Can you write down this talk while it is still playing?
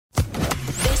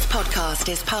podcast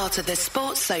is part of the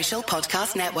Sports Social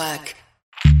Podcast Network.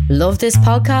 Love this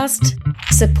podcast?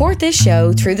 Support this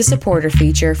show through the supporter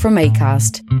feature from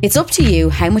Acast. It's up to you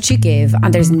how much you give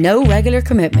and there's no regular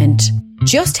commitment.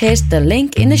 Just hit the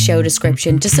link in the show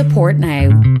description to support now.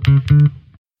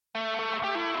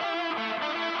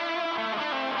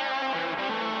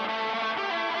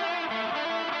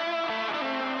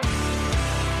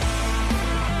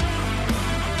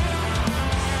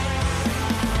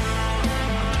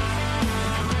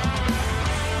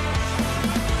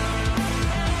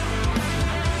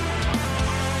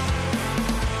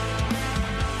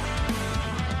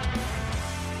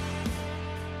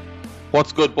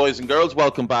 What's good, boys and girls?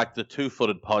 Welcome back to the Two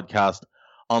Footed Podcast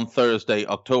on Thursday,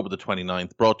 October the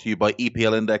 29th, brought to you by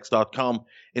EPLindex.com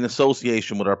in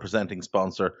association with our presenting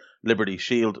sponsor, Liberty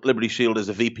Shield. Liberty Shield is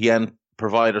a VPN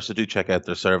provider, so do check out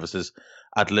their services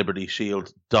at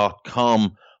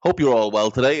libertyshield.com. Hope you're all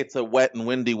well today. It's a wet and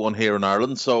windy one here in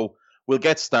Ireland, so we'll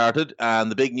get started.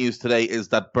 And the big news today is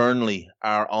that Burnley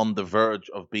are on the verge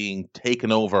of being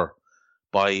taken over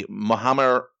by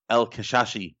Mohamed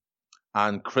El-Kashashy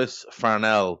and Chris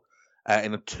Farnell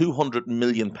in a £200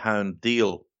 million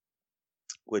deal,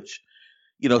 which,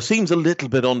 you know, seems a little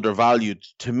bit undervalued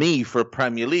to me for a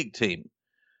Premier League team.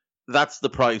 That's the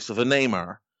price of a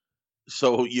Neymar.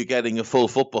 So you're getting a full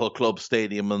football club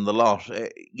stadium and the lot.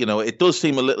 You know, it does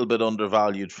seem a little bit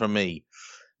undervalued for me.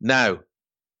 Now,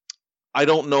 I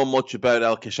don't know much about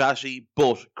El-Kashashy,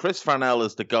 but Chris Farnell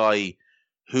is the guy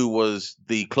who was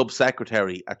the club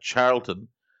secretary at Charlton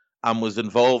and was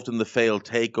involved in the failed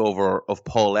takeover of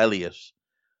Paul Elliott,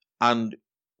 and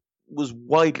was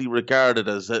widely regarded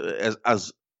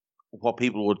as what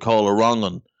people would call a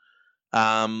wrong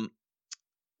un.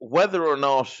 Whether or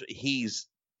not he's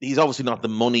obviously not the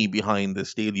money behind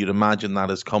this deal, you'd imagine that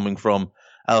is coming from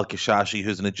El-Kashashy,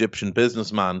 who's an Egyptian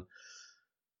businessman.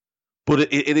 But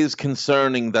it is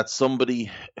concerning that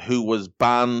somebody who was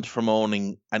banned from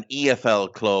owning an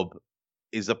EFL club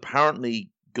is apparently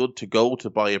good to go to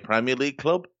buy a Premier League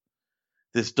club.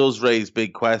 This does raise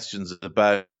big questions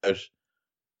about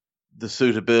the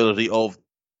suitability of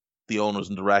the owners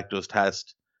and directors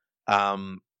test. They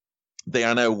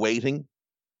are now waiting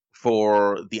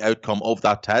for the outcome of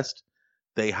that test.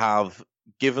 They have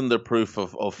given their proof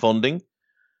of funding,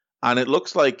 and it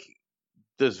looks like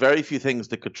there's very few things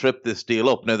that could trip this deal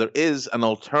up. Now, there is an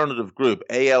alternative group,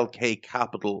 ALK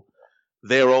Capital.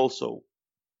 They're also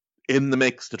in the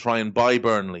mix to try and buy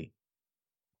Burnley.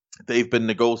 They've been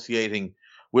negotiating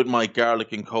with Mike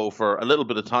Garlick and co. for a little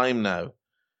bit of time now.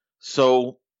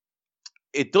 So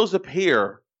it does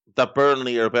appear that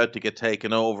Burnley are about to get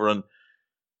taken over, and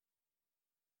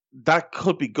that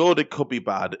could be good, it could be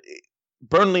bad.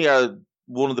 Burnley are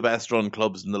one of the best run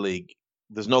clubs in the league.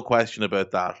 There's no question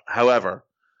about that. However,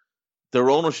 their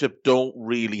ownership don't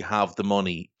really have the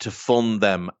money to fund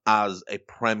them as a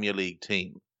Premier League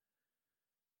team.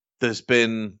 There's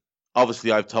been,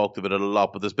 obviously I've talked about it a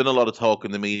lot, but there's been a lot of talk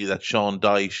in the media that Sean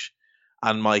Dyche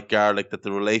and Mike Garlick, that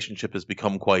the relationship has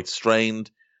become quite strained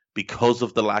because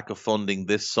of the lack of funding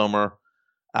this summer,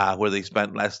 where they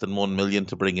spent less than $1 million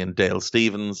to bring in Dale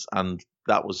Stephens, and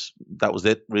that was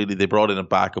it really. They brought in a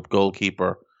backup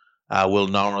goalkeeper, Will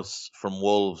Norris from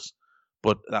Wolves,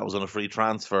 but that was on a free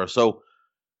transfer. So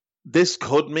this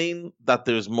could mean that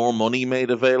there's more money made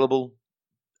available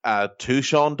to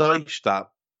Sean Dyche, that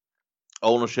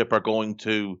ownership are going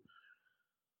to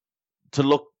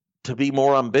look to be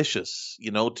more ambitious,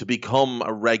 you know, to become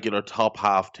a regular top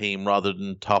half team rather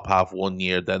than top half 1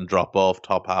 year, then drop off,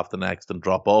 top half the next, and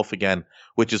drop off again,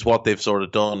 which is what they've sort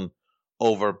of done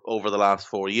over the last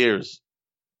 4 years.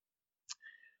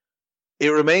 It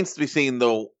remains to be seen,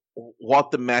 though, what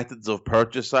the methods of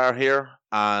purchase are here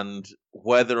and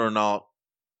whether or not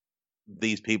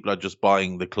these people are just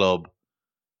buying the club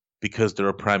because they're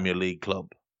a Premier League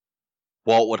club.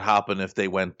 What would happen if they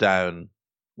went down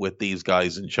with these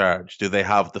guys in charge? Do they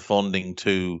have the funding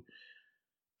to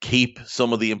keep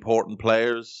some of the important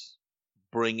players,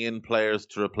 bring in players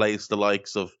to replace the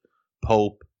likes of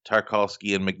Pope,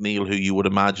 Tarkowski and McNeil, who you would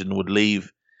imagine would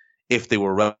leave if they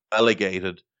were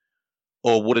relegated?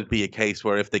 Or would it be a case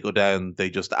where if they go down, they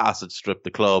just asset strip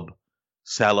the club,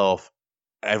 sell off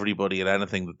everybody and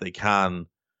anything that they can,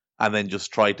 and then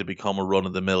just try to become a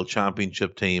run-of-the-mill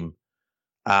championship team?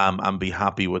 And be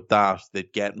happy with that?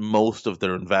 They'd get most of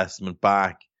their investment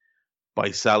back by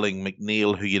selling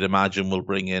McNeil, who you'd imagine will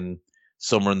bring in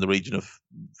somewhere in the region of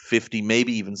 50,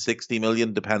 maybe even 60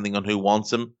 million, depending on who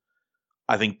wants him.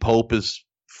 I think Pope is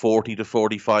 40 to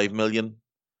 45 million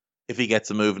if he gets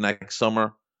a move next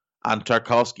summer. And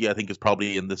Tarkowski, I think, is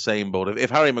probably in the same boat. If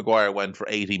Harry Maguire went for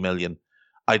 80 million,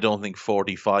 I don't think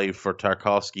 45 for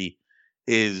Tarkowski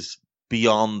is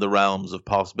beyond the realms of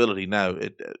possibility. Now,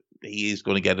 he is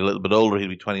going to get a little bit older. He'll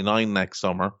be 29 next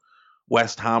summer.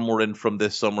 West Ham were in from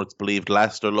this summer, it's believed.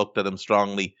 Leicester looked at him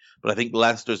strongly, but I think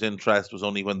Leicester's interest was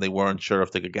only when they weren't sure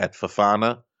if they could get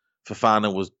Fofana.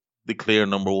 Fofana was the clear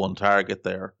number one target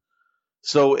there.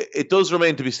 So it does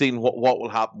remain to be seen what will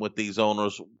happen with these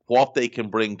owners, what they can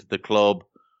bring to the club,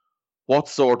 what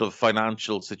sort of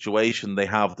financial situation they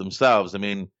have themselves. I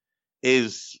mean,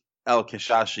 is El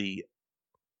Kashashi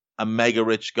a mega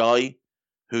rich guy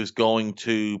who's going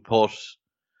to put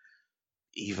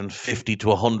even 50 to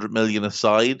 100 million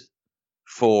aside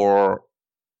for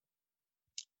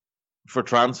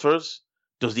transfers?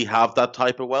 Does he have that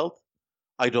type of wealth?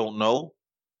 I don't know.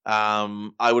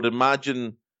 I would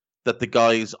imagine that the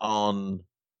guys on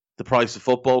the Price of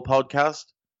Football podcast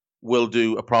will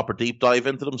do a proper deep dive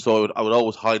into them. So I would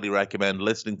always highly recommend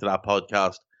listening to that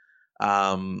podcast.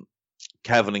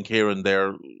 Kevin and Kieran,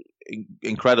 they're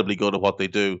incredibly good at what they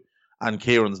do. And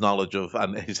Kieran's knowledge of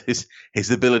and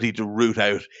his ability to root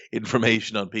out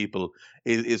information on people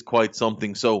is quite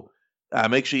something. So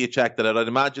make sure you check that out. I'd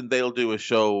imagine they'll do a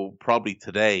show probably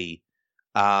today,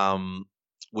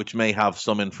 which may have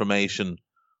some information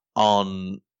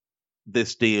on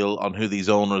this deal, on who these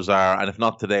owners are. And if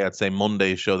not today, I'd say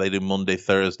Monday's show. They do Monday,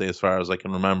 Thursday, as far as I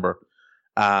can remember.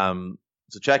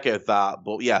 So check out that.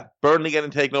 But yeah, Burnley getting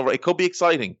taken over. It could be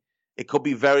exciting. It could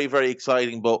be very, very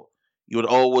exciting, but you would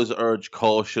always urge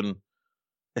caution,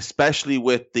 especially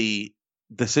with the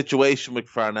situation with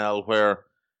Farnell, where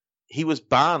he was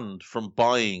banned from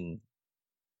buying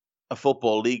a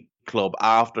Football League club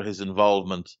after his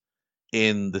involvement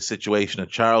in the situation at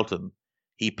Charlton.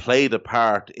 He played a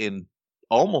part in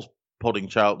almost putting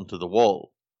Charlton to the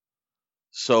wall.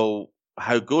 So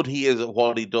how good he is at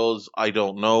what he does, I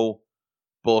don't know.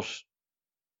 But,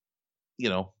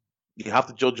 you have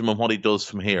to judge him on what he does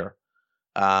from here.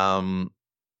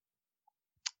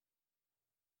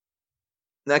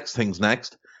 Next things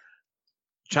next.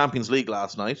 Champions League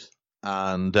last night,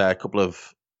 and a couple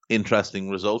of interesting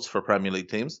results for Premier League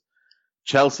teams.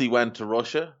 Chelsea went to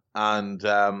Russia and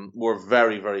were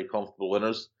very, very comfortable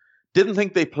winners. Didn't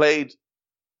think they played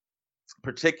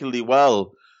particularly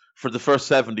well for the first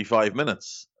 75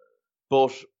 minutes.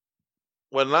 But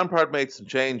when Lampard made some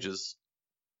changes,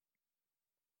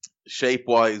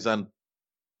 shape-wise and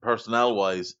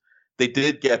personnel-wise, they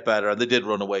did get better and they did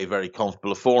run away very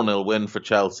comfortable. A 4-0 win for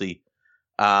Chelsea.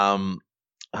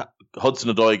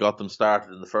 Hudson-Odoi got them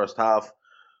started in the first half.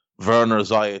 Werner,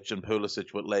 Ziyech and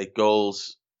Pulisic with late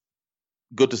goals.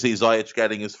 Good to see Ziyech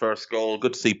getting his first goal.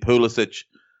 Good to see Pulisic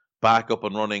back up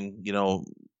and running,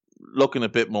 looking a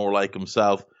bit more like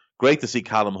himself. Great to see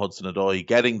Callum Hudson-Odoi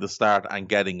getting the start and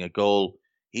getting a goal.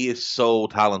 He is so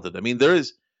talented. I mean, there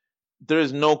is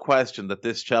no question that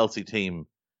this Chelsea team,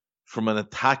 from an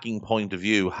attacking point of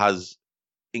view, has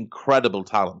incredible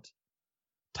talent.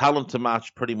 Talent to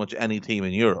match pretty much any team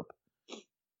in Europe.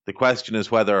 The question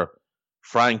is whether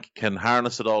Frank can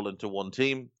harness it all into one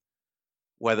team,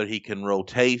 whether he can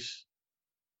rotate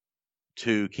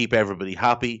to keep everybody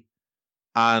happy,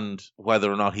 and whether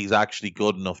or not he's actually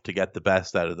good enough to get the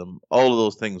best out of them. All of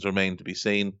those things remain to be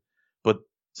seen. But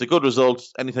it's a good result.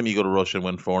 Anytime you go to Russia and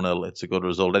win 4-0, it's a good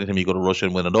result. Anytime you go to Russia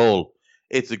and win at all,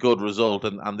 it's a good result.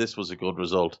 And this was a good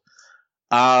result.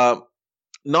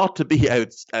 Not to be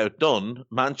outdone,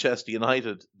 Manchester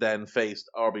United then faced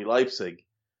RB Leipzig.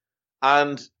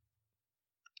 And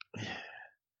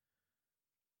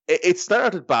it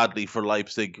started badly for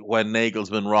Leipzig when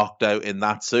Nagelsmann rocked out in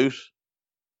that suit.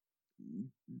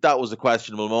 That was a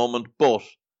questionable moment, but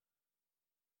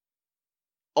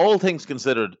all things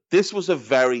considered, this was a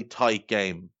very tight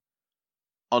game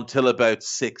until about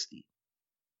 60.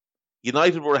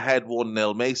 United were ahead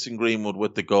 1-0. Mason Greenwood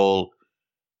with the goal.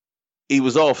 He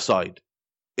was offside.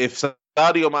 If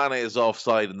Sadio Mane is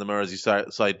offside in the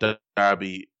Merseyside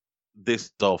derby, this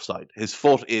is offside. His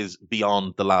foot is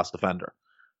beyond the last defender.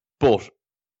 But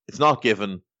it's not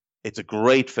given. It's a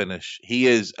great finish. He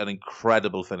is an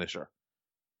incredible finisher.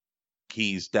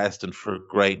 He's destined for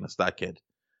greatness, that kid.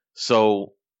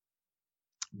 So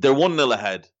they're 1-0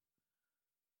 ahead.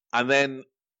 And then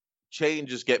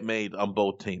changes get made on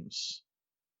both teams.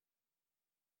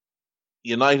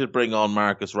 United bring on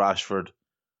Marcus Rashford.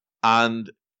 And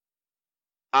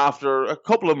after a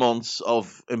couple of months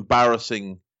of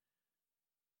embarrassing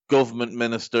government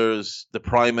ministers, the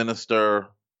Prime Minister,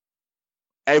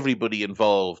 everybody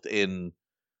involved in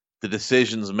the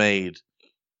decisions made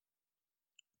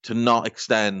to not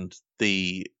extend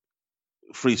the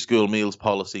free school meals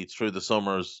policy through the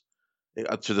summer,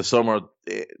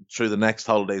 through the next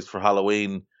holidays for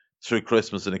Halloween, through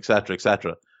Christmas and etc.,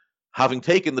 etc. Having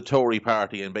taken the Tory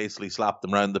party and basically slapped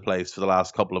them around the place for the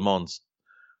last couple of months,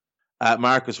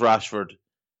 Marcus Rashford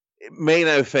may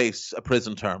now face a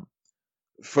prison term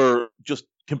for just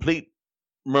complete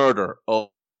murder of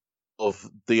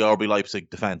the RB Leipzig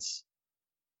defence.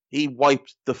 He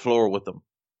wiped the floor with them.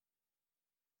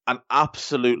 An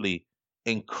absolutely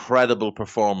incredible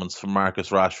performance from Marcus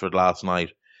Rashford last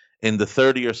night. In the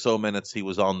 30 or so minutes he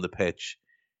was on the pitch,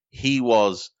 he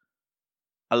was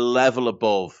a level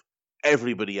above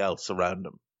everybody else around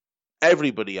him.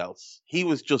 Everybody else. He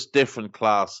was just different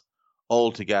class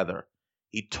altogether.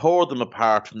 He tore them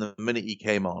apart from the minute he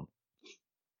came on.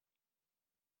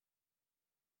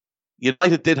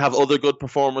 United did have other good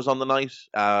performers on the night.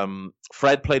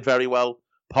 Fred played very well.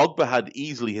 Pogba had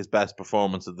easily his best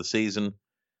performance of the season.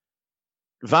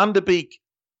 Van de Beek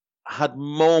had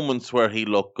moments where he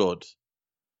looked good,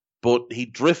 but he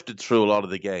drifted through a lot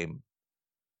of the game.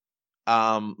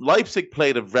 Leipzig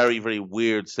played a very, very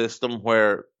weird system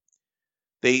where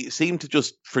they seemed to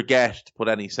just forget to put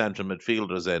any central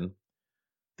midfielders in.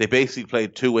 They basically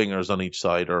played two wingers on each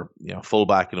side, or full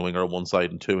back and a winger on one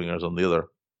side and two wingers on the other.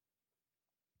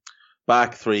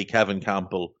 Back three, Kevin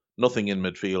Campbell, nothing in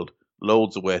midfield,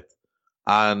 loads of width.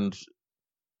 And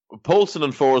Poulsen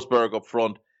and Forsberg up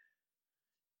front.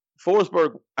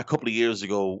 Forsberg, a couple of years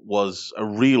ago, was a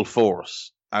real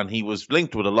force, and he was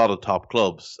linked with a lot of top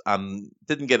clubs and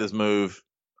didn't get his move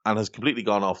and has completely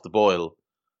gone off the boil.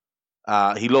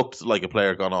 He looked like a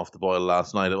player gone off the boil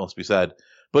last night, it must be said.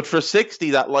 But for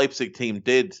 60, that Leipzig team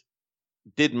did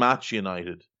match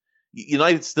United.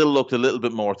 United still looked a little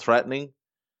bit more threatening,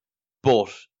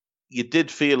 but you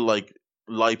did feel like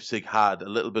Leipzig had a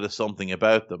little bit of something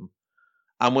about them.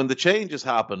 And when the changes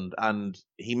happened and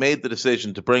he made the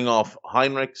decision to bring off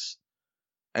Heinrichs,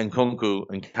 Nkunku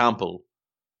and Campbell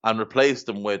and replace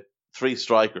them with three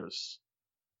strikers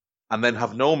and then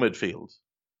have no midfield,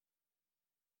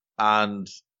 and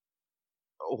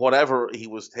whatever he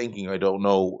was thinking, I don't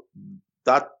know,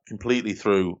 that completely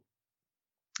threw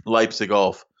Leipzig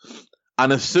off.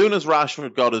 And as soon as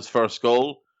Rashford got his first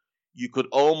goal, you could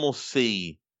almost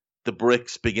see the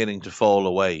bricks beginning to fall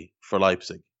away for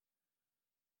Leipzig.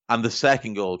 And the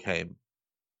second goal came.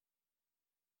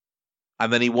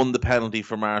 And then he won the penalty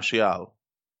for Martial.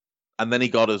 And then he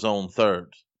got his own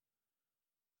third.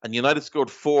 And United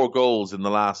scored 4 goals in the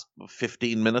last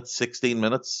 15 minutes, 16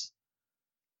 minutes.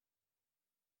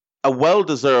 A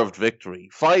well-deserved victory.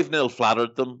 5-0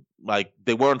 flattered them. Like,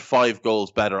 they weren't 5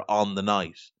 goals better on the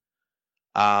night.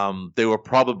 They were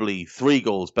probably 3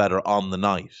 goals better on the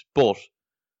night. But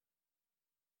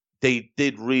they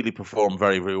did really perform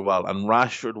very, very well. And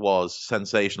Rashford was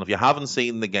sensational. If you haven't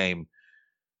seen the game,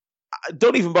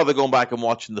 don't even bother going back and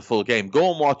watching the full game.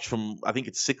 Go and watch from, I think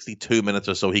it's 62 minutes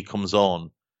or so he comes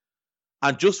on.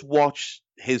 And just watch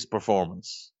his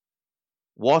performance.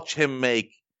 Watch him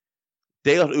make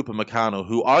Dayot Upamecano,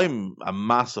 who I'm a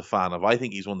massive fan of. I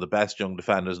think he's one of the best young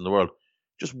defenders in the world.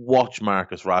 Just watch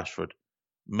Marcus Rashford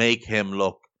make him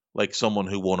look like someone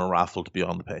who won a raffle to be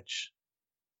on the pitch.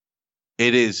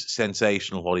 It is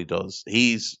sensational what he does.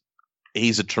 He's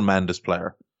a tremendous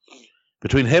player.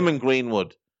 Between him and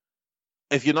Greenwood,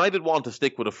 if United want to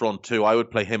stick with a front two, I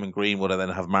would play him and Greenwood and then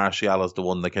have Martial as the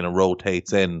one that kind of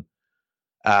rotates in.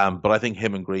 But I think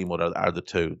him and Greenwood are the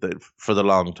two that for the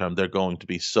long term. They're going to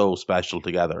be so special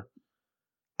together.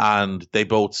 And they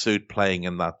both suit playing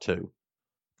in that too.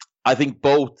 I think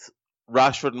both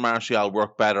Rashford and Martial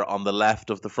work better on the left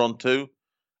of the front two,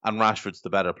 and Rashford's the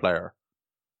better player.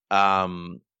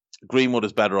 Greenwood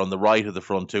is better on the right of the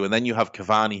front two, and then you have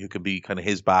Cavani who can be kind of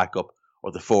his backup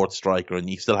or the fourth striker, and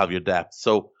you still have your depth.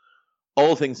 So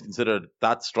all things considered,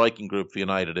 that striking group for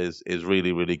United is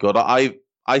really, really good.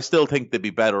 I still think they'd be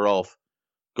better off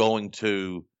going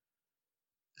to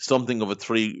something of a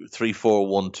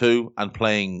 3-4-1-2 and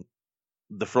playing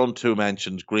the front two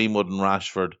mentioned, Greenwood and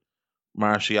Rashford,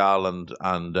 Martial and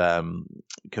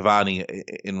Cavani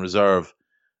in reserve,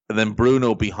 and then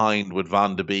Bruno behind with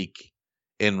Van de Beek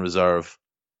in reserve.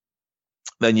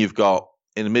 Then you've got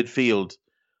in the midfield,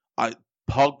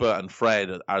 Pogba and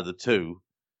Fred are the two.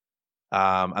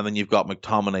 And then you've got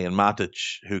McTominay and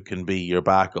Matic who can be your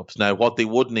backups. Now, what they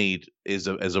would need is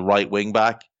a right wing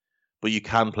back, but you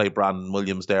can play Brandon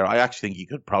Williams there. I actually think you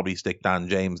could probably stick Dan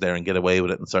James there and get away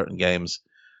with it in certain games.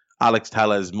 Alex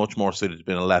Telles is much more suited to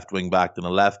being a left wing back than a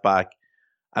left back.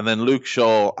 And then Luke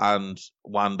Shaw and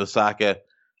Wan-Bissaka,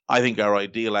 I think, are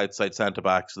ideal outside centre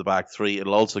backs to the back three.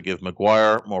 It'll also give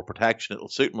Maguire more protection. It'll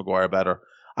suit Maguire better.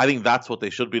 I think that's what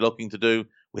they should be looking to do.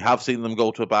 We have seen them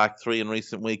go to a back three in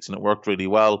recent weeks, and it worked really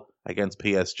well against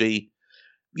PSG.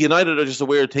 United are just a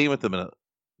weird team at the minute.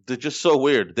 they're just so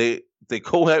weird. They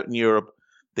go out in Europe,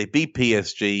 they beat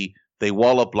PSG, they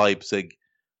wallop Leipzig,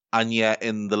 and yet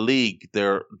in the league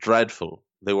they're dreadful.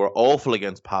 They were awful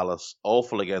against Palace,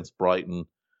 awful against Brighton,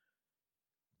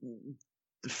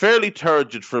 fairly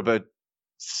turgid for about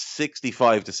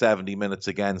 65 to 70 minutes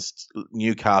against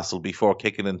Newcastle before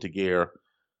kicking into gear.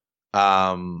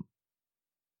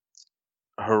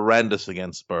 Horrendous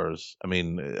against Spurs. I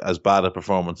mean, as bad a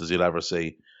performance as you'll ever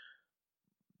see.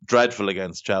 Dreadful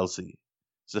against Chelsea.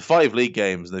 It's the 5 league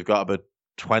games, and they've got about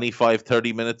 25,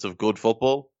 30 minutes of good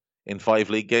football in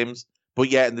 5 league games. But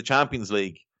yet in the Champions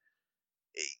League,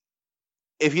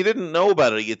 if you didn't know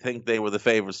better, you'd think they were the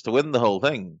favourites to win the whole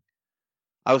thing.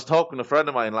 I was talking to a friend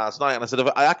of mine last night, and I said,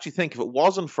 I actually think if it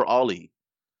wasn't for Ollie,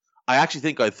 I actually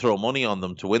think I'd throw money on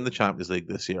them to win the Champions League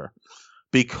this year.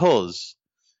 Because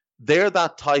they're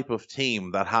that type of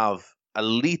team that have a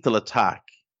lethal attack.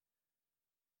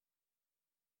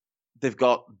 They've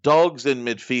got dogs in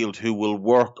midfield who will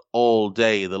work all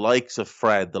day, the likes of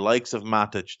Fred, the likes of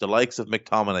Matic, the likes of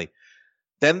McTominay.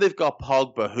 Then they've got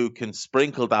Pogba, who can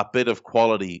sprinkle that bit of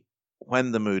quality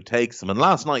when the mood takes them. And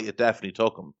last night, it definitely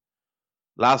took him.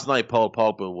 Last night, Paul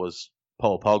Pogba was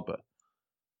Paul Pogba.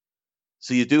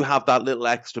 So you do have that little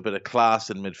extra bit of class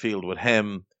in midfield with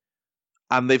him.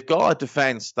 And they've got a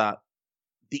defence that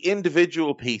the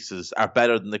individual pieces are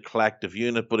better than the collective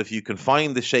unit. But if you can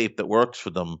find the shape that works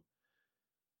for them,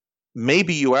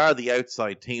 maybe you are the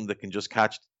outside team that can just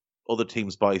catch other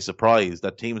teams by surprise,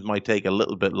 that teams might take a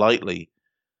little bit lightly.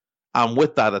 And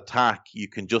with that attack, you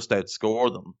can just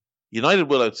outscore them. United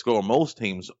will outscore most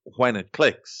teams when it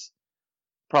clicks.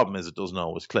 Problem is, it doesn't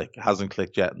always click. It hasn't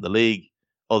clicked yet in the league,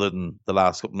 other than the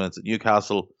last couple of minutes at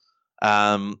Newcastle.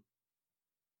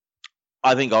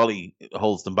 I think Ollie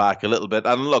holds them back a little bit.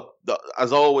 And look,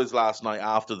 as always last night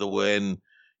after the win,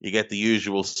 you get the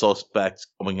usual suspects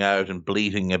coming out and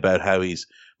bleating about how he's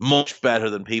much better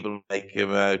than people make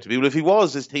him out to be. But if he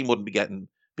was, his team wouldn't be getting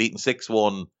beaten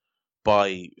 6-1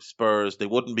 by Spurs. They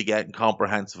wouldn't be getting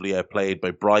comprehensively outplayed by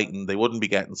Brighton. They wouldn't be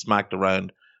getting smacked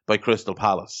around by Crystal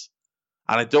Palace.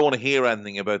 And I don't want to hear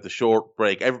anything about the short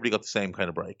break. Everybody got the same kind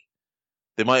of break.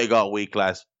 They might have got a week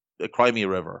less. Cry me a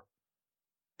river.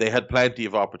 They had plenty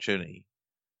of opportunity.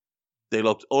 They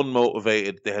looked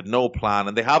unmotivated. They had no plan,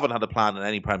 and they haven't had a plan in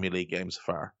any Premier League game so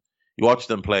far. You watch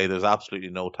them play, there's absolutely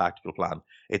no tactical plan.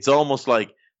 It's almost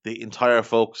like the entire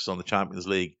focus on the Champions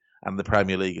League and the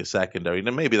Premier League is secondary.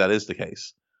 And maybe that is the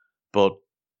case. But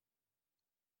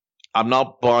I'm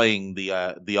not buying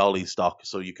the Ollie stock,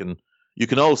 so you can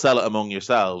all sell it among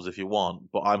yourselves if you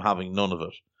want, but I'm having none of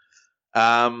it.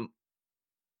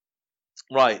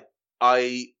 Right.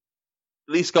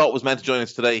 Lee Scott was meant to join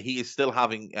us today. He is still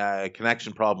having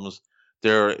connection problems.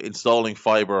 They're installing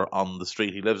fibre on the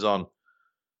street he lives on.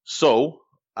 So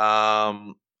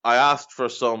I asked for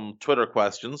some Twitter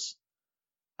questions,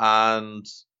 and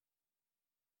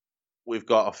we've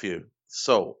got a few.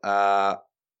 So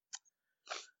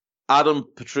Adam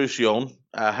Petruccione,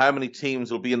 how many teams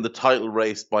will be in the title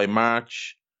race by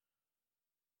March?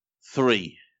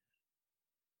 3.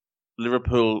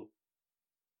 Liverpool,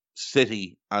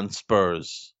 City and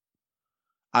Spurs.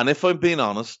 And if I'm being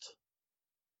honest,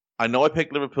 I know I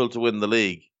picked Liverpool to win the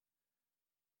league,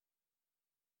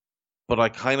 but I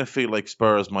kind of feel like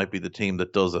Spurs might be the team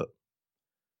that does it.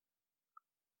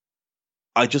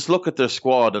 I just look at their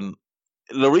squad, and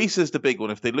Lloris is the big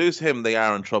one. If they lose him, they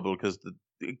are in trouble, because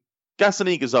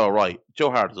Gazzaniga's all right.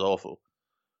 Joe Hart is awful.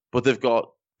 But they've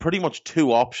got pretty much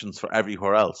 2 options for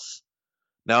everywhere else.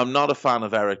 Now, I'm not a fan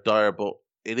of Eric Dyer, but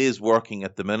it is working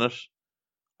at the minute.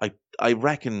 I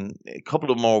reckon a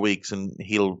couple of more weeks and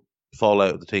he'll fall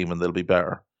out of the team and they'll be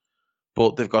better.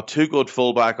 But they've got 2 good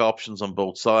fullback options on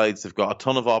both sides. They've got a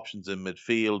ton of options in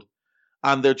midfield.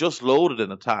 And they're just loaded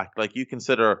in attack. Like, you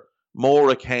consider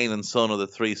Moura, Kane and Son are the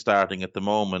 3 starting at the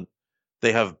moment.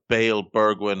 They have Bale,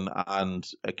 Bergwijn and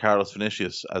Carlos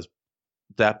Vinicius as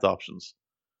depth options.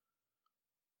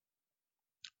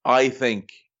 I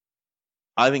think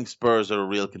Spurs are a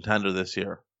real contender this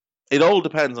year. It all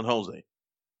depends on Jose.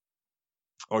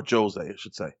 Or Jose, I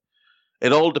should say.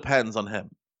 It all depends on him.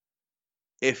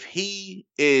 If he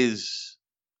is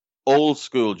old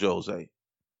school Jose,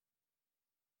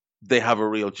 they have a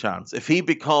real chance. If he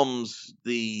becomes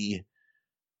the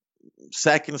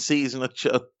third season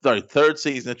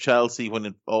at Chelsea when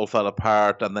it all fell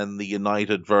apart, and then the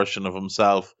United version of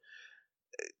himself,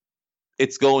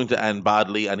 it's going to end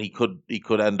badly, and he could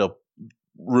end up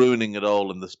ruining it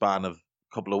all in the span of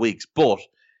a couple of weeks. But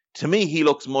to me, he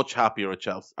looks much happier at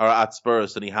Chelsea or at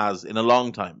Spurs than he has in a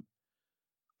long time.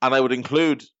 And I would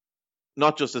include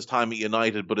not just his time at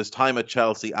United, but his time at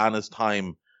Chelsea and his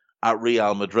time at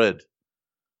Real Madrid.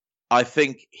 I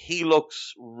think he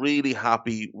looks really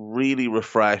happy, really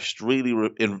refreshed, really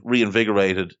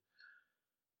reinvigorated.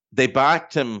 They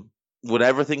backed him with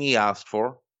everything he asked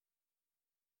for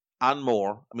and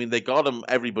more. I mean, they got him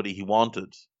everybody he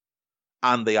wanted,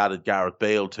 and they added Gareth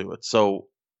Bale to it. So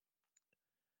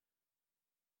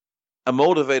a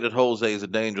motivated Jose is a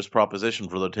dangerous proposition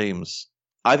for their teams.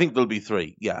 I think there'll be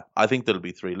three. Yeah, I think there'll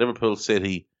be three. Liverpool,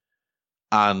 City,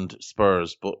 and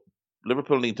Spurs. But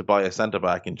Liverpool need to buy a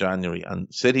centre-back in January,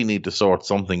 and City need to sort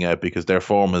something out because their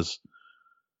form is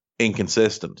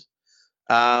inconsistent.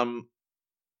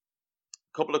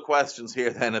 Couple of questions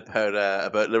here then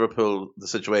about Liverpool, the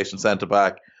situation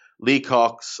centre-back. Lee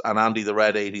Cox and Andy the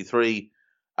Red 83.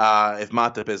 If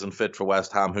Matip isn't fit for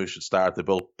West Ham, who should start? They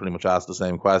both pretty much asked the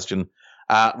same question.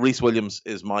 Reece Williams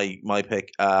is my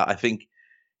pick. I think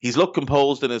he's looked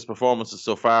composed in his performances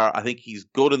so far. I think he's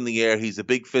good in the air. He's a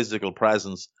big physical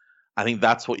presence. I think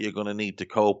that's what you're going to need to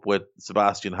cope with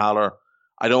Sebastian Haller.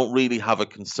 I don't really have a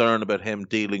concern about him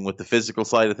dealing with the physical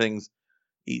side of things.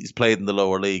 He's played in the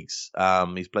lower leagues.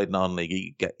 He's played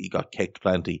non-league. He got kicked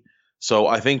plenty. So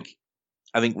I think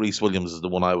Reece Williams is the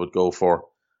one I would go for.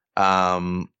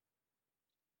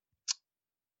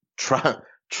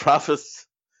 Travis,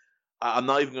 I'm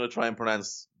not even going to try and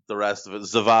pronounce the rest of it.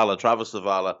 Travis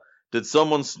Zavala. Did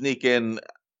someone sneak in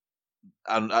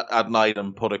at night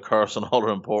and put a curse on all our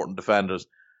important defenders?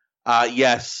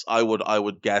 Yes, I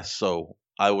would guess so.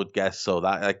 I would guess so.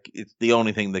 That it's the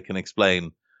only thing that can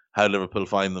explain how Liverpool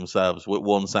find themselves with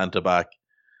one centre back,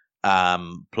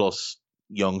 plus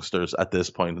youngsters at this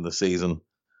point in the season.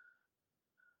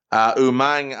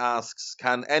 Umang asks,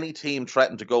 can any team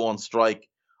threaten to go on strike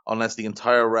unless the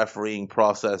entire refereeing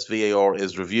process, VAR,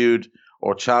 is reviewed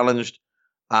or challenged,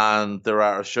 and there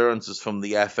are assurances from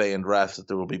the FA and refs that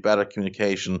there will be better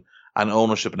communication and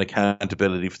ownership and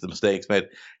accountability for the mistakes made?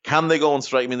 Can they go on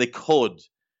strike? I mean, they could,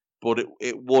 but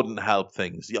it wouldn't help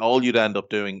things. All you'd end up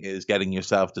doing is getting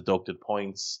yourself deducted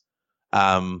points.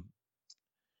 I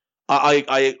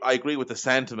agree with the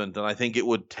sentiment, and I think it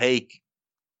would take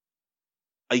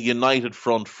a united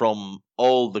front from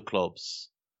all the clubs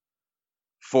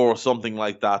for something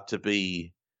like that to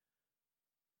be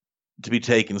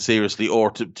taken seriously or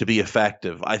to be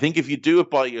effective. I think if you do it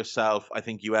by yourself, I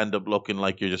think you end up looking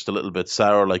like you're just a little bit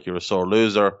sour, like you're a sore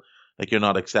loser, like you're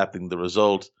not accepting the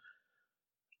result.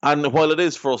 And while it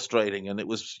is frustrating, and it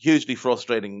was hugely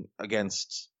frustrating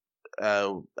against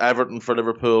Everton for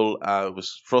Liverpool, it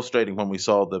was frustrating when we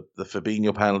saw the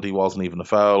Fabinho penalty wasn't even a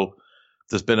foul.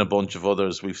 There's been a bunch of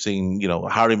others. We've seen,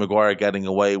 Harry Maguire getting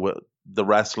away with the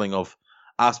wrestling of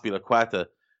Azpilicueta.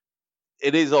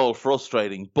 It is all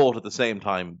frustrating, but at the same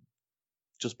time,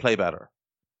 just play better.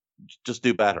 Just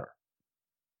do better.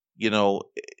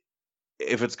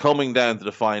 If it's coming down to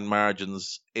the fine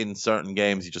margins in certain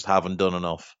games, you just haven't done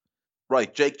enough.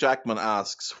 Right, Jake Jackman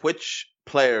asks, which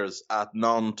players at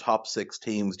non-top six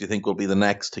teams do you think will be the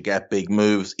next to get big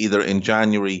moves, either in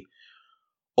January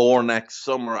or next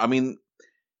summer? I mean,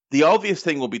 the obvious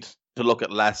thing will be to look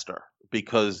at Leicester,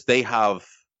 because they have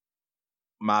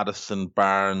Maddison,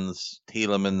 Barnes,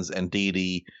 Tielemans,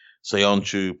 Ndidi,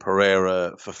 Soyuncu,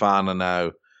 Pereira, Fofana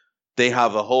now. They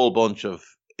have a whole bunch of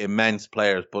immense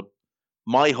players, but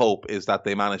my hope is that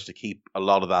they manage to keep a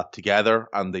lot of that together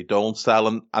and they don't sell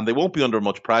them, and they won't be under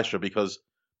much pressure because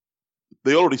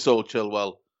they already sold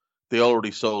Chilwell, they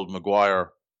already sold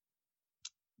Maguire,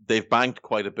 they've banked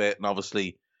quite a bit, and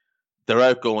obviously their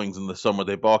outgoings in the summer,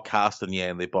 they bought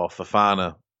Castagne and they bought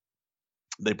Fofana,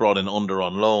 they brought in Under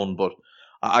on loan, but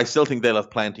I still think they'll have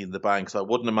plenty in the bank, so I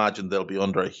wouldn't imagine they'll be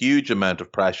under a huge amount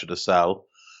of pressure to sell.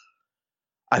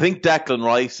 I think Declan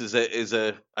Rice is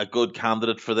a good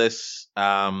candidate for this.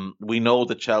 We know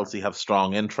that Chelsea have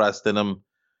strong interest in him.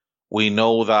 We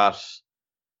know that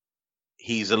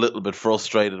he's a little bit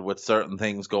frustrated with certain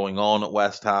things going on at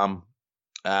West Ham.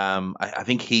 I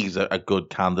think he's a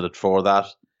good candidate for that.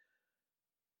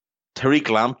 Tariq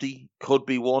Lamptey could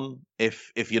be one.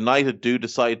 If United do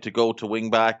decide to go to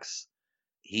wing-backs,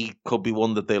 he could be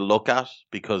one that they look at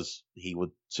because he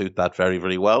would suit that very,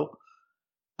 very well.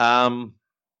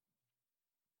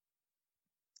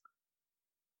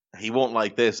 He won't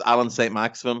like this. Alan St.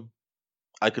 Maximum,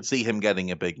 I could see him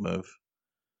getting a big move.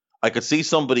 I could see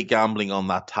somebody gambling on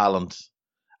that talent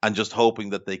and just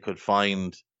hoping that they could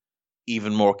find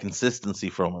even more consistency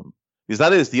from him. Because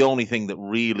that is the only thing that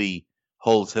really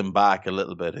holds him back a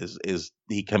little bit is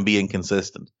he can be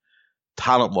inconsistent.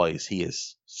 Talent-wise, he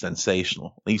is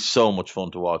sensational. He's so much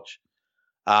fun to watch.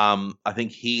 I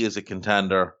think he is a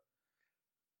contender.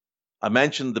 I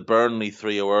mentioned the Burnley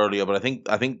trio earlier, but I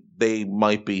think they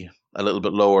might be a little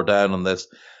bit lower down on this.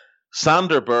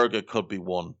 Sander Berge could be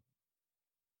one.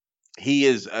 He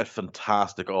is a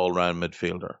fantastic all-round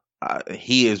midfielder.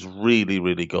 He is really,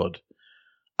 really good.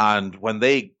 And when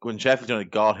Sheffield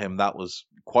United got him, that was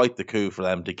quite the coup for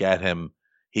them to get him.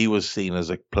 He was seen as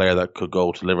a player that could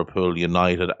go to Liverpool,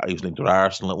 United, he was linked to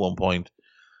Arsenal at one point.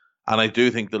 And I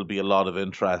do think there'll be a lot of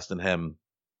interest in him.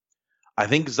 I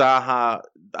think Zaha,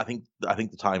 I think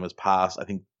the time has passed. I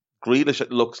think Grealish,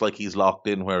 it looks like he's locked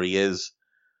in where he is.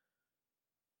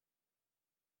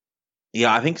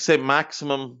 Yeah, I think say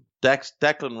maximum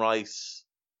Declan Rice,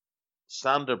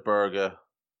 Sander Berge.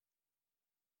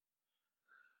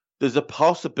 There's a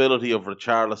possibility of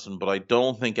Richarlison, but I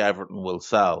don't think Everton will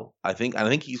sell. I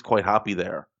think he's quite happy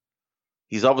there.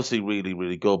 He's obviously really,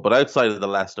 really good, but outside of the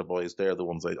Leicester boys, they're the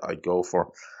ones I'd go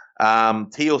for.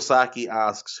 Tio Saki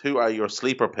asks, who are your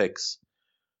sleeper picks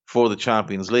for the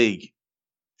Champions League?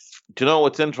 Do you know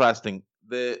what's interesting?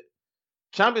 The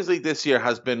Champions League this year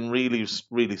has been really,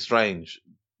 really strange.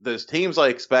 There's teams I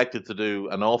expected to do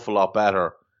an awful lot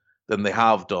better than they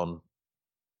have done.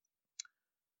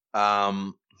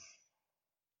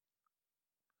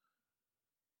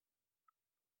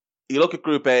 You look at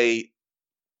Group A,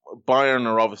 Bayern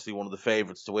are obviously one of the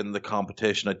favourites to win the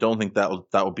competition. I don't think that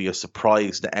would be a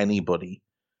surprise to anybody.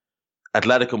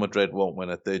 Atletico Madrid won't win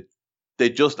it. They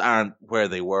just aren't where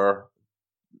they were.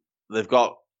 They've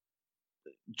got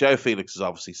João Felix is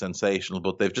obviously sensational,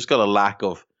 but they've just got a lack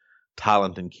of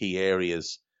talent in key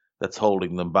areas that's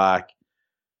holding them back.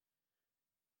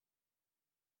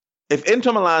 If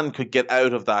Inter Milan could get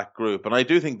out of that group, and I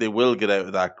do think they will get out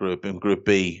of that group in Group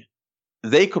B,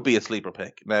 they could be a sleeper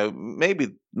pick. Now,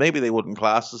 maybe they wouldn't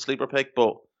class as a sleeper pick,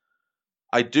 but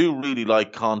I do really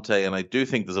like Conte, and I do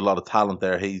think there's a lot of talent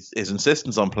there. His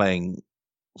insistence on playing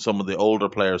some of the older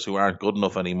players who aren't good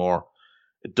enough anymore,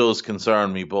 it does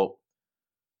concern me, but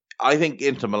I think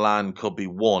Inter Milan could be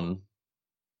one.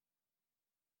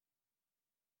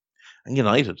 And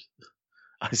United,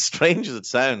 as strange as it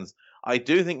sounds, I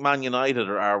do think Man United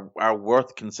are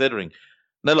worth considering.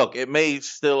 Now, look, it may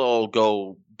still all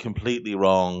go completely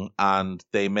wrong, and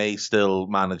they may still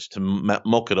manage to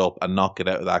muck it up and not get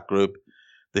out of that group.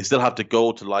 They still have to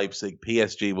go to Leipzig.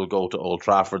 PSG will go to Old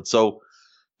Trafford. So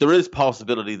there is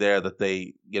possibility there that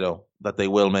they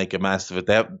will make a mess of it.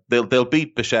 They'll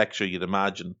beat Besiktas, you'd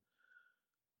imagine.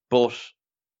 But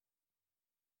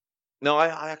no,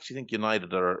 I actually think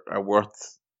United are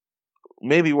worth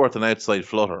an outside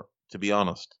flutter, to be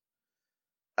honest.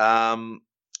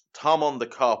 Tom on the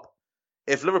Cop.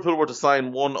 If Liverpool were to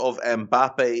sign one of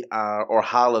Mbappe or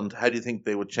Haaland, how do you think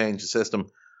they would change the system?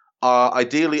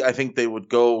 Ideally, I think they would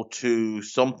go to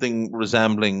something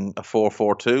resembling a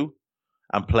 4-4-2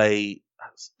 and play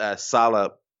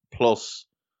Salah plus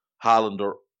Haaland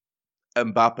or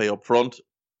Mbappe up front,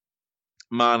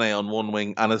 Mane on one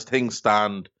wing, and as things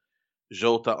stand,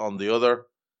 Jota on the other.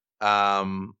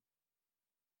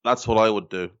 That's what I would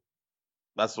do.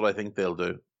 That's what I think they'll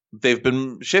do. They've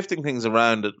been shifting things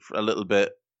around a little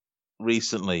bit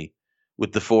recently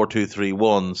with the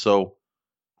 4-2-3-1. So,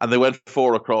 and they went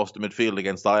 4 across the midfield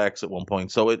against Ajax at one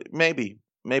point. So maybe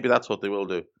that's what they will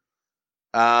do.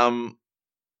 Raj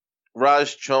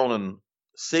Chonan,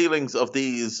 ceilings of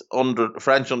these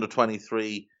French under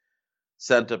 23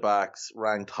 centre backs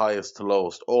ranked highest to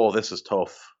lowest. Oh, this is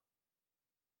tough.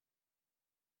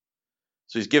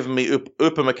 So he's given me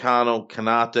Upamecano,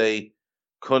 Kanate,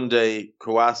 Koundé,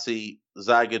 Kouassi,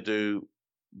 Zagadou,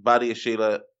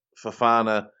 Badiashile,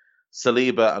 Fofana,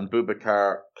 Saliba, and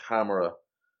Boubacar Kamara.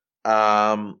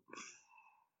 I'll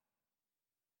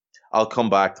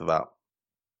come back to that.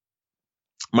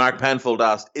 Mark Penfold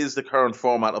asked, is the current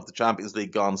format of the Champions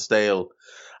League gone stale?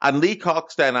 And Lee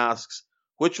Cox then asks,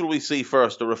 which will we see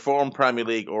first, a reformed Premier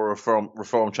League or a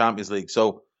reformed Champions League?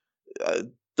 So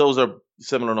those are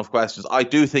similar enough questions. I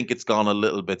do think it's gone a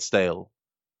little bit stale.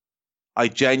 I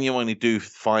genuinely do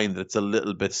find that it's a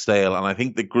little bit stale, and I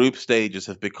think the group stages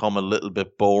have become a little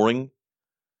bit boring.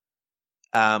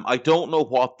 I don't know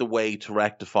what the way to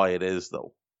rectify it is,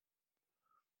 though.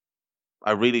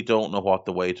 I really don't know what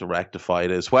the way to rectify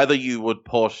it is. Whether you would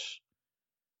put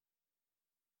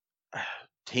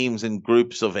teams in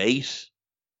groups of 8,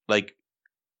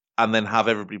 and then have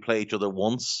everybody play each other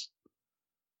once,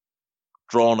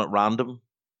 drawn at random.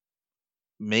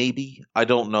 Maybe. I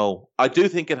don't know. I do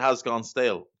think it has gone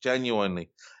stale,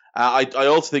 genuinely. I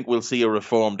also think we'll see a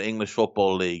reformed English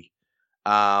Football League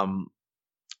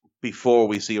before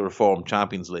we see a reformed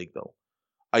Champions League, though.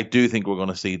 I do think we're going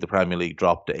to see the Premier League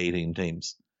drop to 18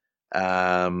 teams.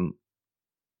 Bobby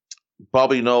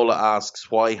Nola asks,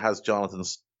 why has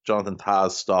Jonathan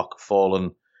Tah's stock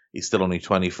fallen? He's still only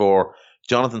 24.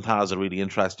 Jonathan Tah is a really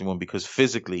interesting one because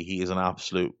physically he is an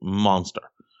absolute monster.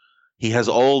 He has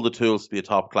all the tools to be a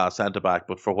top-class centre-back,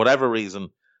 but for whatever reason,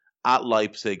 at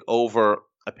Leipzig, over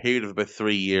a period of about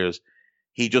 3 years,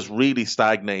 he just really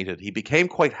stagnated. He became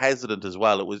quite hesitant as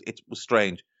well. It was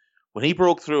strange. When he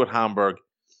broke through at Hamburg,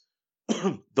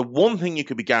 the one thing you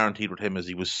could be guaranteed with him is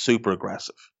he was super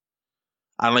aggressive.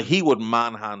 And like he would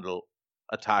manhandle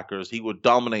attackers, he would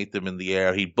dominate them in the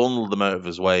air, he'd bundle them out of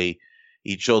his way,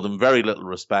 he'd show them very little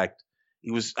respect.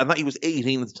 He was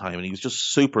 18 at the time, and he was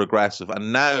just super aggressive.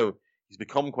 And now he's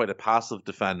become quite a passive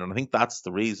defender, and I think that's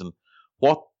the reason.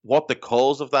 What the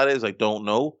cause of that is, I don't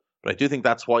know, but I do think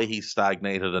that's why he's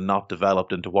stagnated and not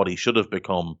developed into what he should have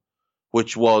become,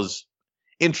 which was,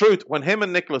 in truth, when him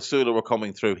and Niklas Süle were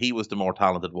coming through, he was the more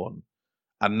talented one.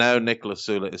 And now Niklas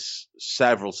Süle is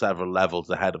several levels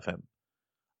ahead of him.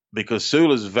 Because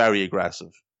Süle is very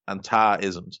aggressive and Tah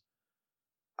isn't.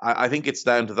 I think it's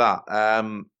down to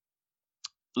that.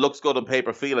 Looks good on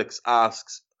paper. Felix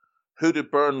asks, who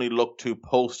did Burnley look to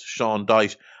post Sean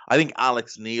Dyche? I think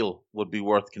Alex Neil would be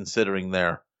worth considering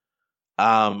there.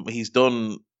 He's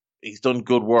done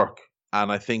good work.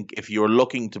 And I think if you're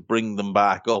looking to bring them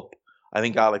back up, I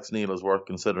think Alex Neil is worth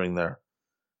considering there.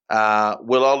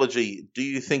 Willology, do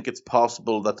you think it's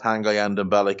possible that Tanguy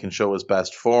Ndombele can show his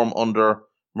best form under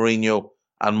Mourinho?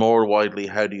 And more widely,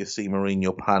 how do you see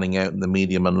Mourinho panning out in the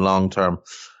medium and long term?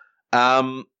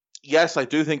 Yes, I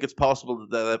do think it's possible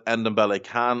that Ndombele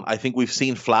can. I think we've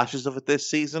seen flashes of it this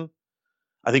season.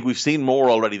 I think we've seen more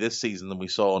already this season than we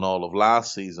saw in all of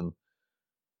last season.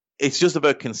 It's just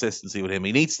about consistency with him.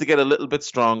 He needs to get a little bit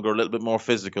stronger, a little bit more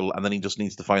physical, and then he just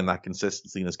needs to find that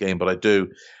consistency in his game. But I do.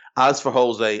 As for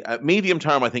Jose, medium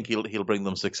term, I think he'll bring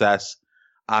them success,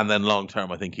 and then long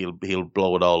term, I think he'll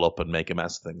blow it all up and make a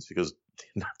mess of things because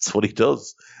that's what he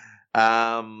does.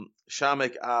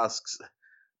 Shamik asks,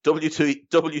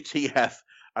 WTF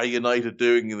are United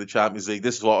doing in the Champions League?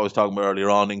 This is what I was talking about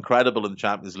earlier on. Incredible in the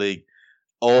Champions League,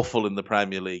 awful in the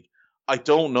Premier League. I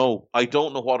don't know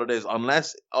what it is,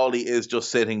 unless Ollie is just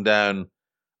sitting down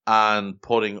and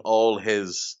putting all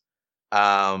his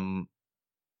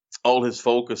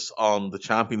focus on the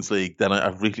Champions League. Then I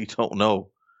really don't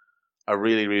know. I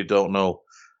really don't know.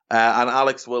 And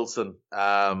Alex Wilson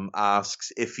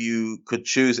asks, if you could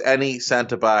choose any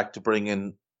centre back to bring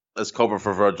in as cover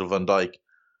for Virgil van Dijk,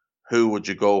 who would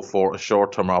you go for? A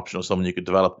short term option or someone you could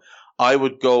develop? I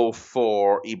would go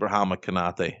for Ibrahima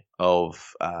Konate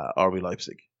of RB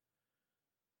Leipzig.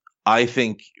 I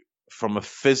think from a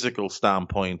physical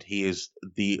standpoint, he is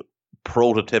the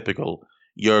prototypical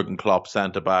Jurgen Klopp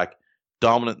centre-back,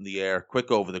 dominant in the air,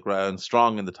 quick over the ground,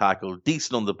 strong in the tackle,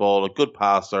 decent on the ball, a good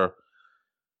passer.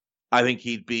 I think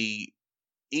he'd be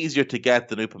easier to get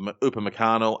than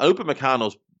Upamecano. And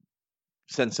Upamecano's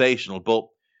sensational, but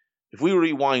if we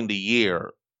rewind a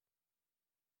year,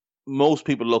 most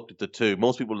people looked at the two.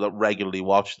 Most people that regularly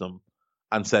watch them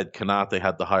and said Konate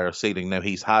had the higher ceiling. Now,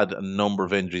 he's had a number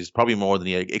of injuries, probably more than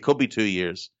it could be 2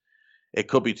 years. It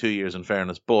could be 2 years in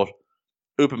fairness, but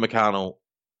Upamecano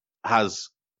has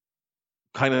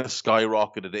kind of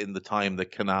skyrocketed in the time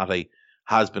that Konate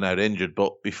has been out injured.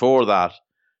 But before that,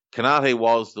 Konate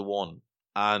was the one.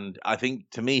 And I think,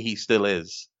 to me, he still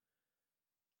is.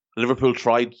 Liverpool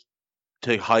tried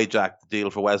to hijack the deal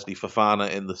for Wesley Fofana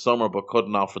in the summer, but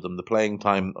couldn't offer them playing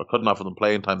time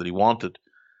that he wanted.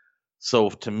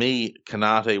 So to me,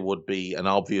 Konate would be an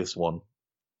obvious one.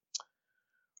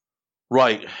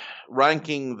 Right,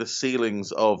 ranking the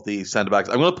ceilings of the centre backs.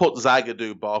 I'm going to put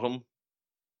Zagadou bottom,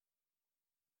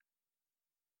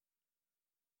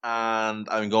 and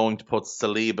I'm going to put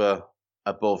Saliba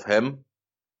above him.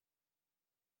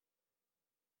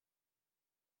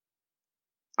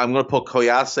 I'm going to put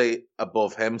Koyase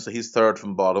above him, so he's third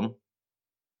from bottom.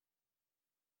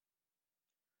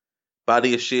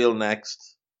 Badiashile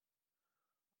next.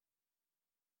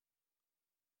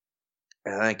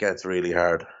 I think that's really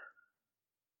hard.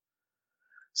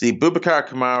 See, Boubacar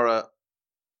Kamara,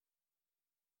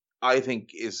 I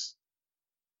think, is,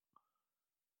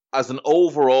 as an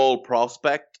overall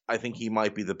prospect, I think he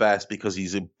might be the best because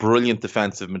he's a brilliant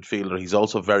defensive midfielder. He's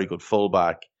also a very good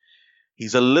fullback.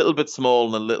 He's a little bit small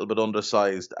and a little bit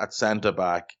undersized at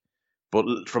centre-back,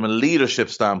 but from a leadership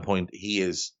standpoint, he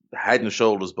is head and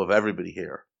shoulders above everybody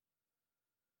here.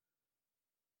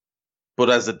 But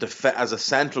as a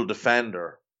central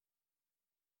defender,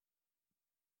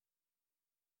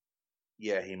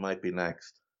 yeah, he might be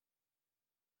next.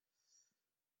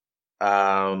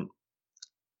 Then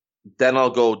I'll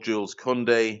go Jules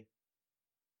Koundé.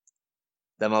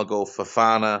 Then I'll go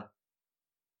Fofana.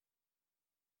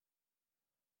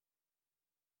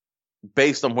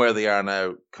 based on where they are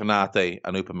now, Konate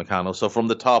and Upamecano. So from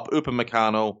the top,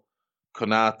 Upamecano,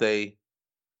 Konate,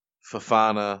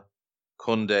 Fofana,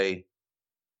 Koundé,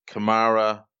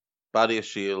 Kamara,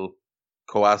 Badiashile,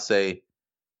 Kouassi,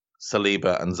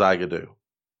 Saliba and Zagadou.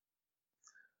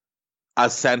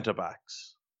 As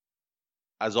centre-backs.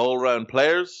 As all-round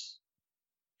players,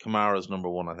 Kamara's number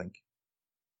one, I think.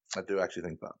 I do actually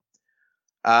think that.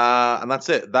 And that's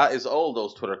it. That is all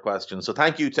those Twitter questions. So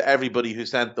thank you to everybody who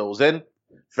sent those in.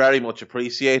 Very much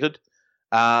appreciated.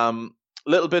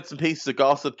 Little bits and pieces of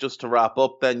gossip just to wrap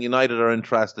up. Then United are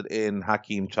interested in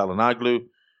Hakeem Çalhanoğlu,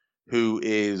 who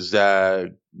is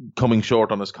coming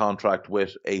short on his contract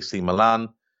with AC Milan.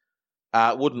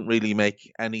 Wouldn't really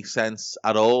make any sense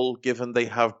at all, given they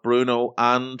have Bruno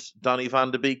and Donny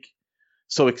van de Beek.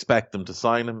 So expect them to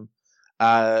sign him.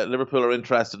 Liverpool are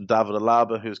interested in David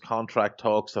Alaba, whose contract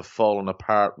talks have fallen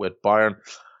apart with Bayern.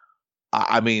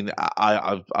 I mean,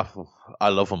 I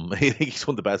love him. He's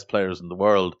one of the best players in the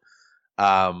world.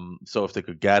 So if they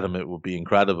could get him, it would be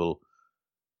incredible.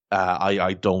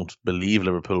 I don't believe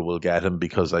Liverpool will get him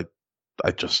because I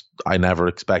never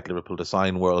expect Liverpool to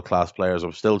sign world-class players.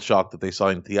 I'm still shocked that they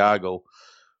signed Thiago.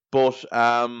 But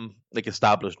like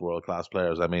established world-class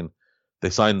players, I mean, they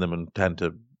sign them and tend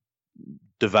to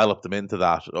develop them into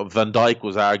that. Van Dijk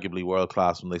was arguably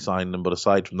world-class when they signed him, but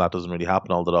aside from that, doesn't really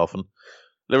happen all that often.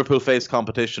 Liverpool face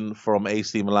competition from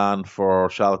AC Milan for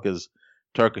Schalke's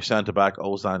Turkish centre-back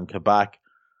Ozan Kabak.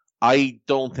 I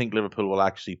don't think Liverpool will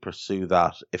actually pursue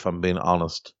that, if I'm being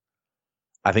honest.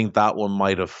 I think that one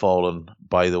might have fallen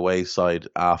by the wayside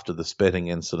after the spitting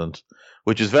incident,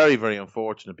 which is very, very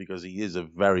unfortunate because he is a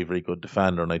very, very good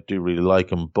defender and I do really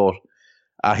like him. But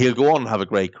he'll go on and have a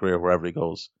great career wherever he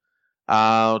goes.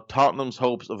 Tottenham's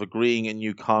hopes of agreeing a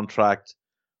new contract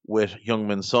with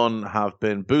Heung-min Son have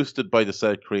been boosted by the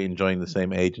South Korean joining the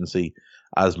same agency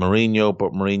as Mourinho,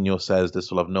 but Mourinho says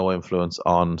this will have no influence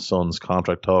on Son's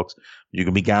contract talks. You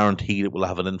can be guaranteed it will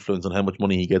have an influence on how much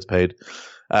money he gets paid.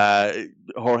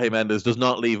 Jorge Mendes does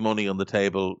not leave money on the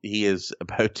table. He is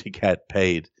about to get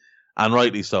paid, and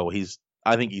rightly so.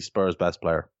 I think he's Spurs' best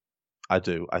player. I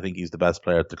do. I think he's the best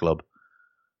player at the club.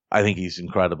 I think he's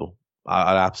incredible.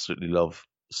 I absolutely love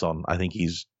Son. I think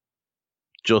he's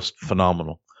just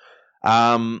phenomenal.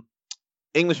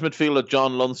 English midfielder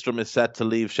John Lundstram is set to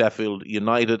leave Sheffield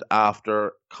United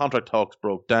after contract talks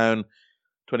broke down.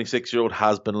 26-year-old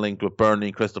has been linked with Burnley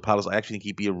and Crystal Palace. I actually think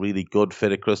he'd be a really good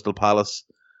fit at Crystal Palace.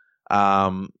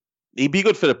 He'd be a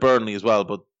good fit at Burnley as well,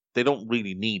 but they don't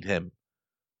really need him.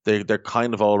 They're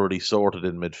kind of already sorted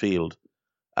in midfield.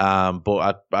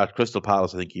 But at Crystal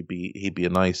Palace, I think he'd be a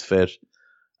nice fit.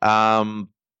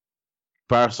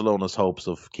 Barcelona's hopes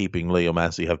of keeping Leo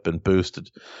Messi have been boosted.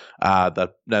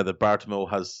 That now that Bartomeu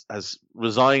has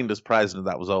resigned as president,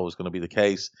 that was always going to be the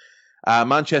case.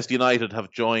 Manchester United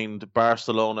have joined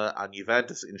Barcelona and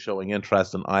Juventus in showing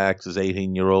interest in Ajax's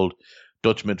 18-year-old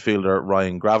Dutch midfielder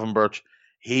Ryan Gravenberch.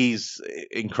 He's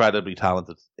incredibly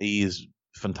talented. He's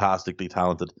fantastically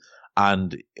talented,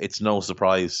 and it's no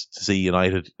surprise to see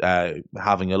United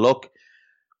having a look.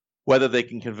 Whether they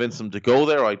can convince him to go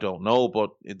there, I don't know, but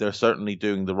they're certainly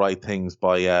doing the right things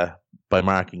by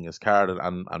marking his card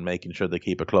and making sure they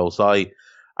keep a close eye.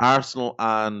 Arsenal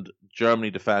and Germany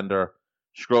defender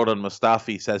Shkodran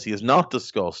Mustafi says he has not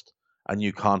discussed a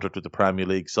new contract with the Premier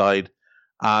League side,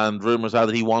 and rumours are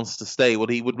that he wants to stay. Well,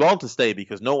 he would want to stay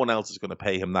because no one else is going to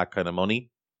pay him that kind of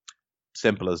money.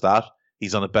 Simple as that.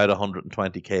 He's on about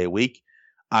 120k a week,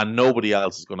 and nobody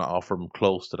else is going to offer him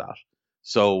close to that.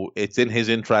 So it's in his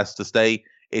interest to stay.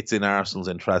 It's in Arsenal's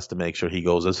interest to make sure he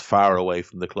goes as far away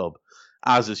from the club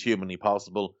as is humanly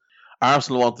possible.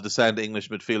 Arsenal wanted to send English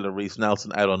midfielder Reiss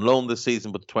Nelson out on loan this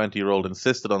season, but the 20-year-old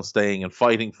insisted on staying and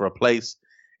fighting for a place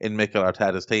in Mikel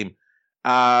Arteta's team.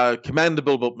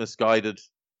 Commendable but misguided.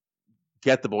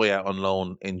 Get the boy out on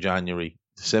loan in January.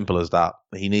 Simple as that.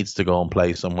 He needs to go and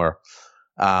play somewhere.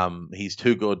 He's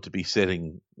too good to be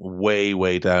sitting way,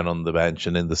 way down on the bench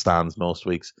and in the stands most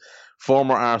weeks.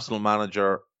 Former Arsenal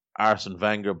manager Arsene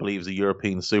Wenger believes the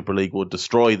European Super League would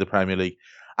destroy the Premier League.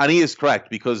 And he is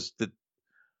correct, because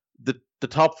the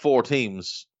top four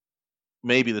teams,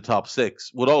 maybe the top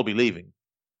six, would all be leaving.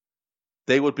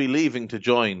 They would be leaving to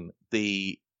join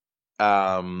the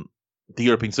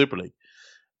European Super League.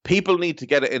 People need to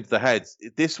get it into their heads.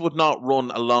 This would not run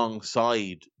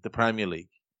alongside the Premier League.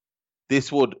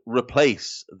 This would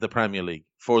replace the Premier League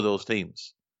for those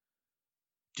teams.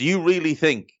 Do you really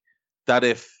think that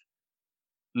if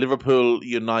Liverpool,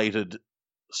 United,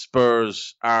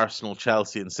 Spurs, Arsenal,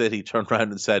 Chelsea and City turned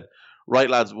around and said, right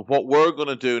lads, what we're going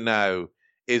to do now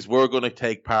is we're going to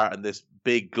take part in this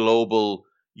big global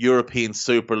European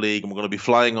Super League, and we're going to be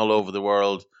flying all over the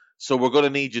world. So we're going to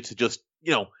need you to just,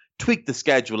 tweak the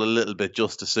schedule a little bit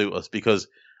just to suit us, because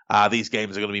these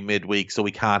games are going to be midweek, so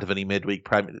we can't have any midweek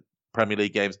Premier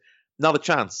League games. Not a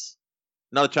chance.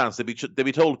 Not a chance. They'd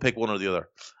be told to pick one or the other,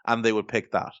 and they would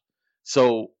pick that.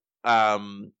 So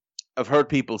I've heard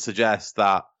people suggest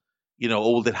that,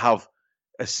 they'd have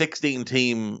a 16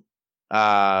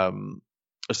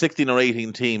 or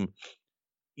 18 team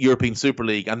European Super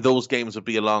League, and those games would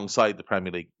be alongside the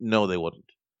Premier League. No, they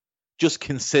wouldn't. Just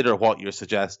consider what you're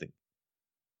suggesting.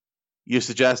 You're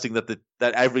suggesting that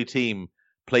every team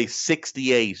plays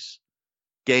 68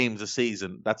 games a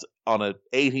season. That's on an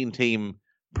 18-team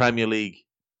Premier League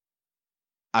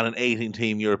and an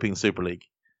 18-team European Super League.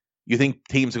 You think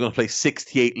teams are going to play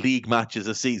 68 league matches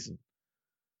a season?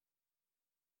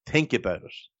 Think about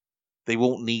it. They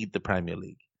won't need the Premier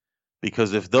League.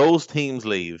 Because if those teams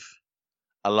leave,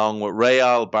 along with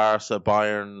Real, Barca,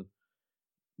 Bayern,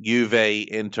 Juve,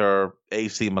 Inter,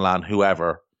 AC Milan,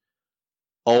 whoever,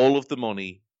 all of the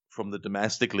money from the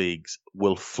domestic leagues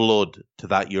will flood to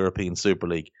that European Super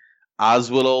League,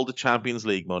 as will all the Champions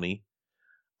League money.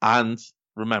 And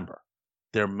remember,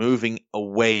 they're moving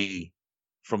away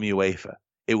from UEFA.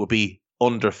 It will be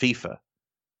under FIFA.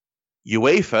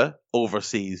 UEFA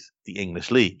oversees the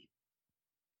English League.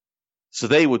 So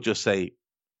they would just say,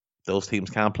 those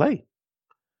teams can't play.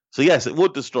 So yes, it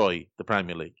would destroy the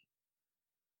Premier League.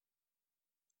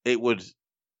 It would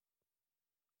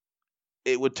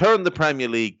turn the Premier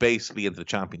League basically into the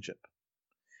Championship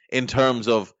in terms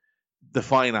of the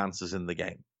finances in the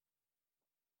game.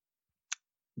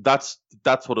 That's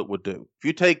what it would do. If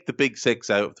you take the big six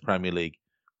out of the Premier League,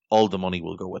 all the money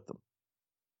will go with them.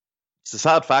 It's a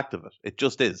sad fact of it. It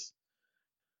just is.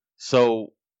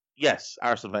 So, yes,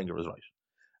 Arsene Wenger is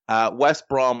right. West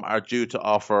Brom are due to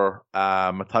offer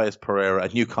Matthias Pereira a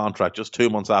new contract just 2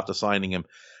 months after signing him.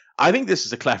 I think this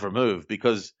is a clever move,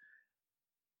 because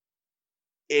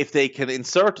if they can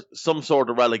insert some sort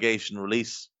of relegation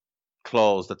release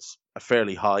clause that's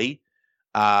fairly high,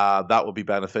 that would be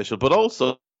beneficial. But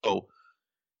also,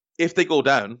 if they go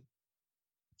down,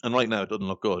 and right now it doesn't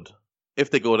look good, if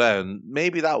they go down,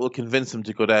 maybe that will convince them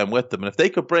to go down with them. And if they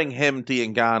could bring him,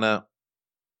 Diangana,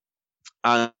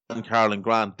 and Karlan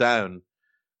Grant down,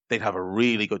 they'd have a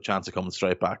really good chance of coming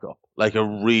straight back up. Like a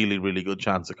really, really good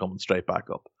chance of coming straight back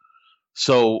up.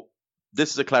 So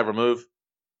this is a clever move.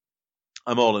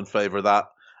 I'm all in favour of that.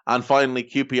 And finally,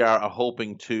 QPR are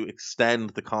hoping to extend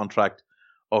the contract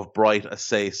of Bright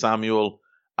Asay-Samuel,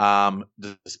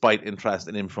 despite interest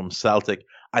in him from Celtic.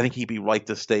 I think he'd be right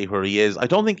to stay where he is. I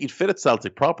don't think he'd fit at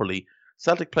Celtic properly.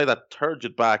 Celtic play that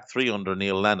turgid back three under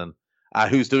Neil Lennon,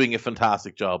 who's doing a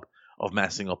fantastic job of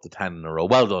messing up the 10 in a row.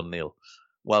 Well done, Neil.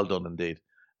 Well done indeed.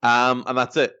 And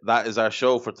that's it. That is our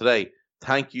show for today.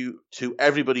 Thank you to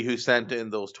everybody who sent in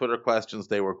those Twitter questions.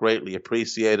 They were greatly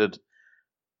appreciated.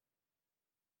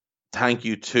 Thank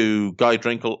you to Guy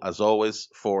Drinkle, as always,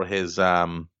 for his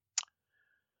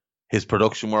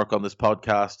production work on this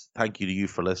podcast. Thank you to you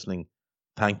for listening.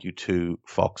 Thank you to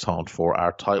Foxhunt for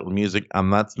our title music.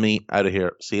 And that's me out of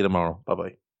here. See you tomorrow.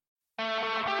 Bye-bye.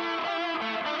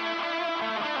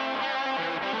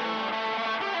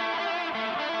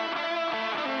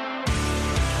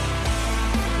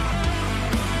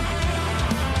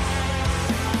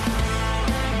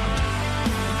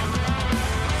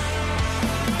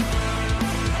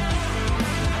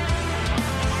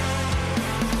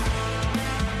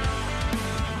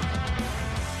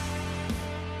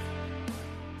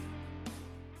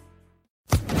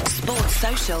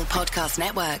 Social Podcast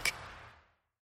Network.